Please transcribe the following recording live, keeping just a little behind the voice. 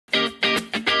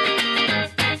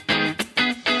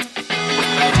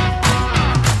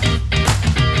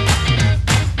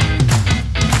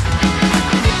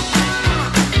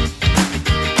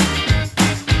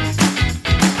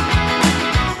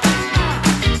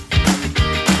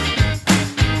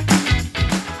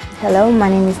Hello, my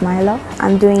name is Mayla.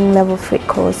 I'm doing level 3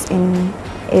 course in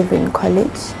Havering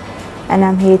College, and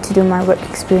I'm here to do my work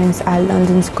experience at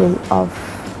London School of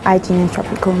Hygiene and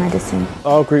Tropical Medicine.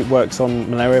 Our group works on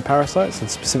malaria parasites and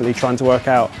specifically trying to work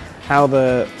out how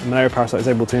the malaria parasite is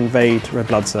able to invade red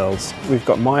blood cells. We've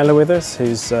got Mayla with us,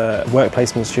 who's a work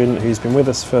placement student who's been with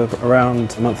us for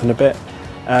around a month and a bit.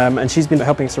 And she's been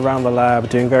helping us around the lab,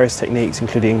 doing various techniques,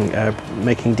 including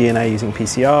making DNA using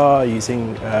PCR,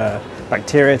 using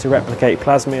bacteria to replicate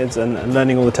plasmids, and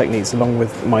learning all the techniques along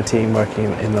with my team working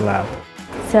in the lab.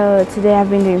 So today I've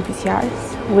been doing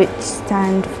PCRs, which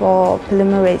stand for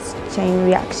polymerase chain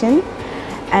reaction.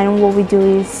 And what we do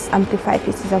is amplify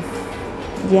pieces of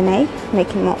DNA,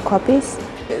 making more copies.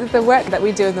 The work that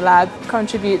we do in the lab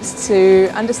contributes to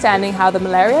understanding how the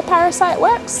malaria parasite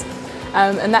works.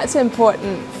 And that's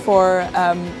important for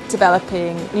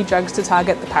developing new drugs to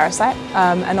target the parasite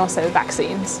and also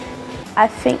vaccines. I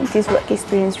think this work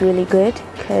experience is really good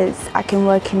because I can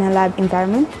work in a lab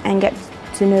environment and get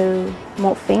to know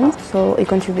more things, so it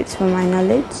contributes to my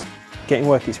knowledge. Getting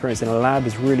work experience in a lab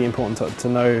is really important to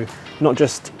know not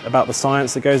just about the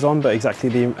science that goes on, but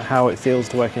exactly how it feels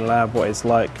to work in a lab, what it's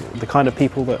like, the kind of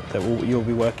people that you'll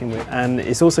be working with. And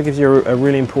it also gives you a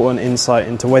really important insight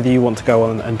into whether you want to go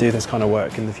on and do this kind of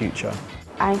work in the future.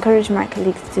 I encourage my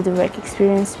colleagues to do work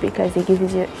experience because it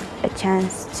gives you a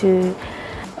chance to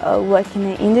work in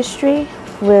an industry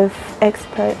with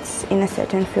experts in a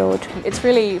certain field. It's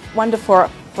really wonderful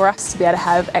for us to be able to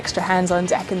have extra hands on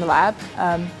deck in the lab.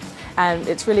 And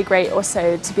it's really great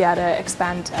also to be able to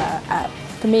expand.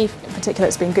 For me in particular,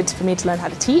 it's been good for me to learn how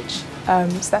to teach, so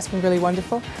that's been really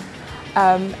wonderful.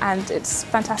 And it's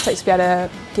fantastic to be able to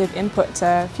give input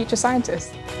to future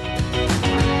scientists.